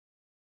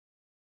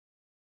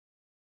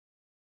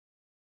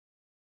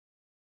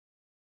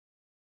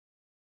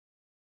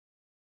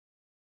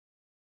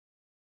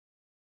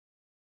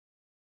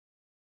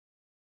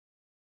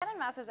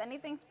Mouse has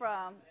anything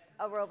from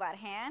a robot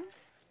hand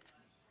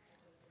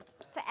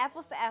to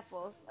Apples,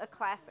 a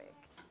classic.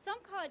 Some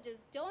colleges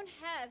don't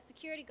have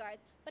security guards,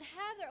 but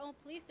have their own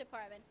police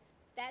department.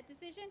 That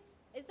decision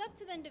is up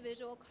to the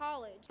individual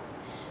college.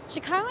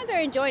 Chicagoans are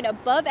enjoying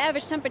above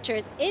average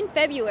temperatures in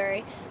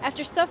February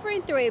after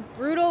suffering through a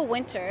brutal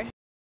winter.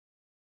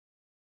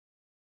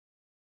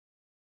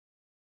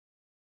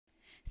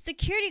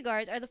 Security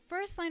guards are the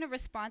first line of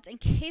response in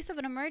case of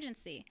an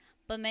emergency,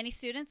 but many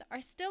students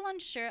are still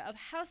unsure of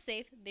how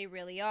safe they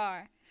really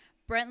are.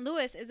 Brent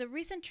Lewis is a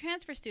recent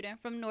transfer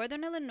student from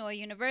Northern Illinois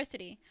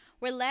University,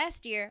 where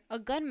last year a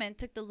gunman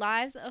took the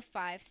lives of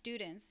 5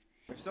 students.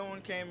 If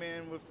someone came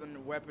in with a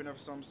weapon of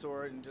some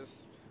sort and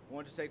just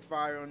wanted to take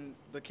fire on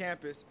the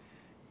campus,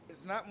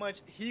 it's not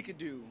much he could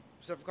do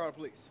except for call the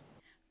police.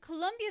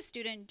 Columbia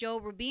student Joe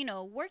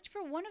Rubino worked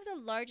for one of the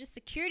largest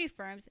security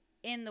firms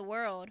in the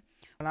world.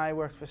 When I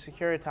worked for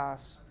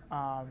Securitas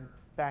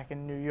back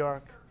in New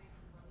York,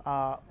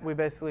 we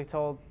basically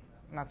told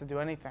not to do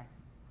anything,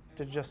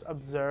 to just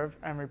observe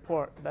and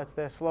report. That's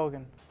their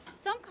slogan.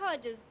 Some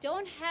colleges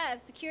don't have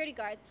security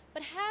guards,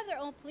 but have their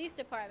own police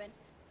department.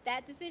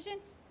 That decision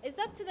is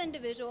up to the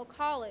individual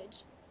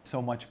college. So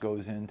much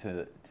goes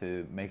into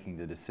making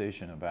the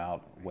decision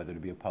about whether to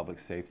be a public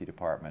safety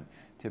department.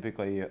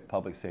 Typically,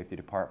 public safety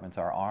departments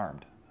are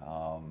armed,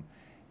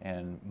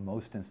 and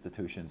most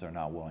institutions are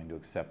not willing to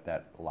accept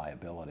that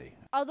liability.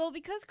 Although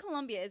because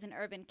Columbia is an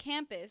urban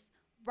campus,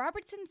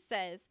 Robertson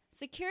says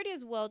security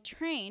is well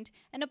trained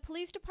and a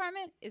police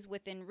department is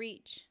within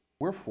reach.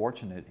 We're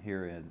fortunate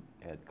here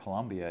at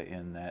Columbia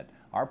in that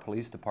our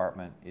police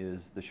department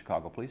is the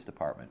Chicago Police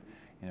Department.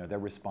 You know, their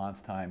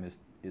response time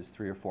is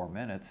 3 or 4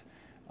 minutes,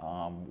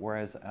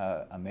 whereas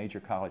a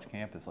major college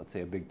campus, let's say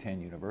a Big Ten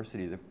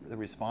university, the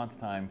response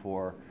time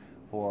for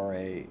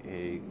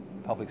a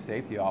public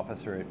safety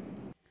officer.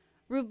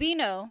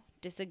 Rubino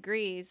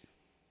disagrees.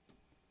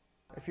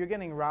 If you're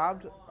getting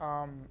robbed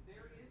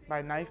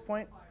by knife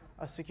point,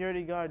 a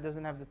security guard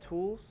doesn't have the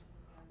tools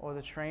or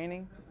the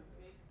training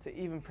to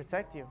even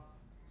protect you.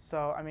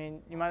 So, I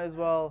mean, you might as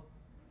well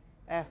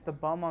ask the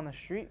bum on the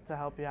street to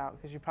help you out,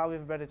 because you probably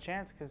have a better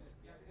chance because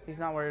he's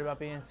not worried about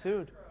being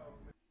sued.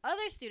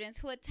 Other students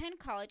who attend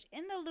college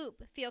in the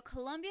Loop feel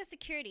Columbia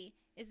security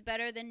is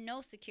better than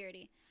no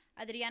security.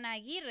 Adriana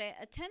Aguirre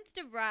attends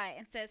DeVry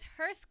and says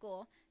her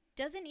school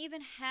doesn't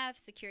even have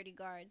security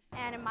guards.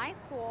 And in my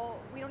school,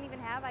 we don't even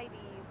have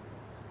IDs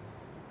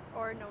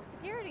or no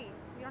security.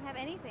 We don't have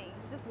anything.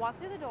 You just walk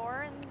through the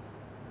door and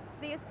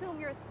they assume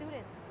you're a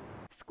student.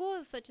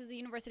 Schools such as the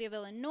University of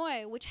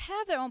Illinois, which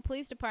have their own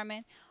police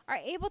department, are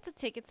able to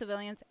ticket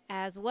civilians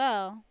as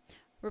well.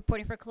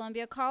 Reporting for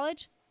Columbia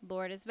College,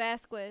 Lourdes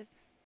Vasquez.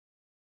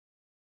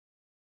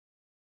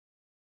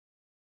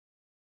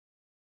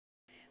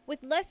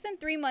 With less than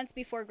 3 months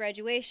before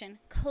graduation,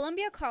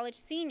 Columbia College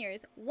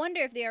seniors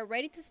wonder if they are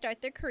ready to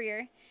start their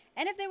career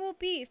and if they will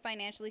be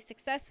financially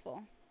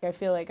successful. I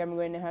feel like I'm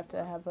going to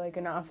have like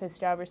an office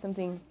job or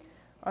something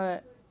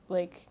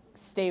like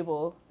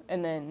stable,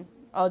 and then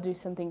I'll do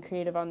something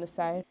creative on the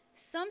side.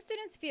 Some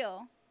students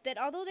feel that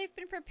although they've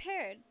been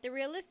prepared, that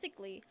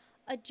realistically,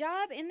 a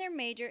job in their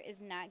major is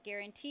not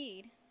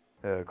guaranteed.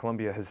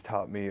 Columbia has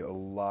taught me a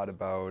lot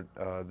about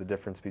the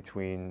difference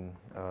between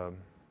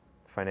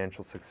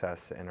financial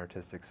success and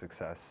artistic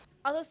success.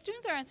 Although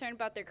students are uncertain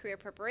about their career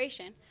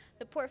preparation,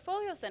 the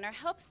Portfolio Center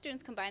helps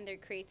students combine their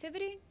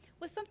creativity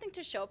with something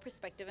to show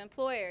prospective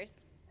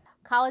employers.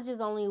 College is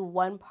only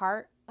one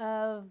part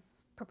of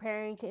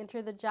preparing to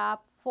enter the job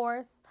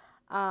force,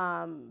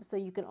 so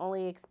you can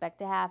only expect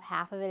to have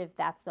half of it if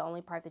that's the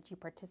only part that you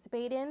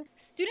participate in.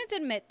 Students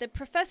admit that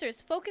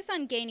professors focus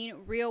on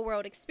gaining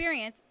real-world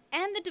experience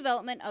and the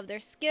development of their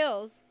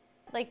skills.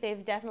 Like,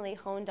 they've definitely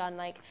honed on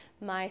like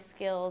my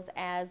skills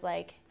as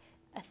like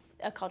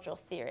a cultural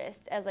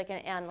theorist, as like an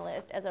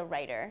analyst, as a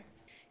writer.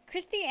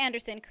 Christy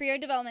Anderson, career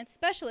development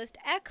specialist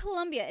at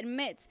Columbia,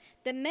 admits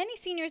that many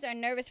seniors are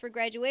nervous for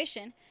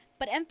graduation,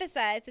 but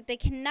emphasize that they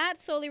cannot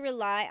solely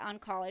rely on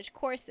college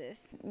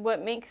courses.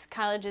 What makes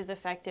colleges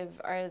effective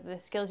are the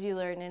skills you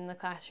learn in the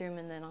classroom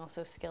and then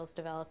also skills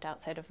developed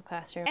outside of the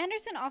classroom.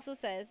 Anderson also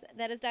says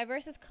that as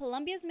diverse as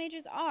Columbia's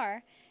majors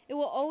are, it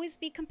will always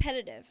be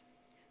competitive.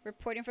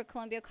 Reporting for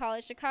Columbia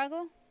College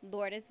Chicago,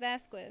 Lourdes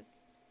Vasquez.